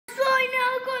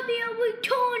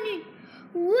returning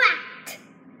Wyatt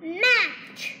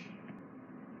match.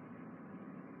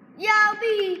 Yeah,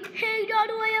 we hanged all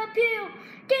the way up here.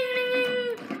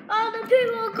 Ding! All the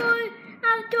people are going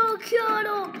after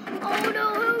Kyoto. Oh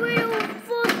no, hurry,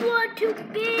 first one to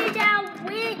get that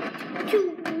win, to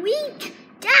reach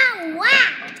that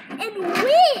Wyatt and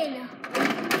win.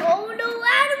 Oh no,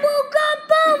 animal got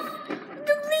both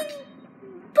the league,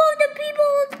 both the people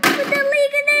with the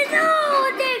league, and then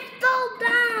they fell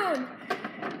down.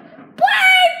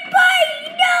 Wait,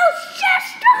 no,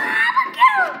 Sister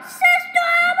Abigail, Sister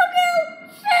Abigail,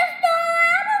 Sister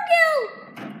Abigail.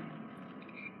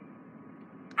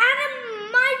 Adam,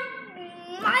 my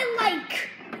like,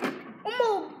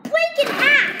 almost break in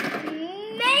half.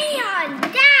 Man,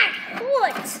 that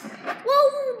hurts. Well,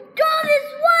 Dolph is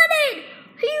running.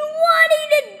 He wanted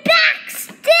it back,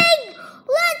 Sting.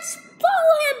 Let's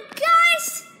follow him, guys.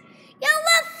 Yeah,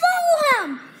 let's follow him.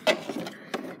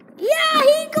 Yeah,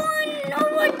 he going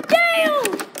over there.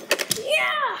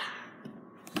 Yeah.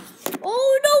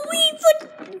 Oh no, we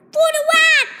for the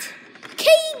Wyatt.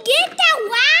 Can you get that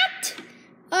Wyatt?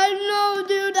 I know,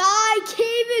 dude. I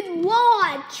can't even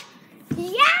watch.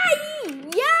 Yeah.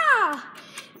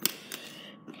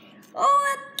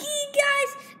 Oh,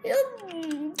 guys,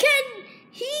 can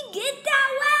he get that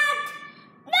Wyatt?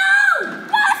 No!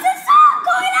 Cesaro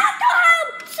going after him!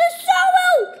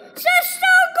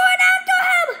 Cesaro going after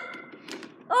him!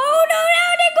 Oh no,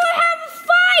 now they're gonna have a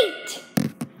fight!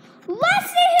 Let's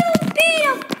see who'll be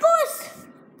the first.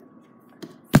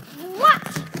 What?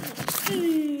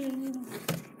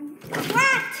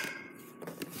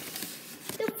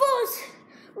 The first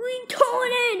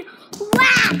returning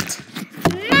Wyatt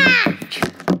match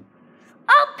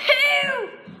up here.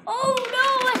 Oh no,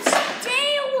 it's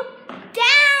still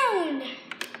down.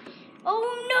 Oh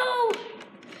no,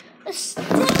 it's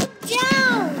still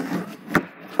down.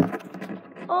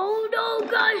 Oh no,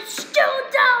 guys, still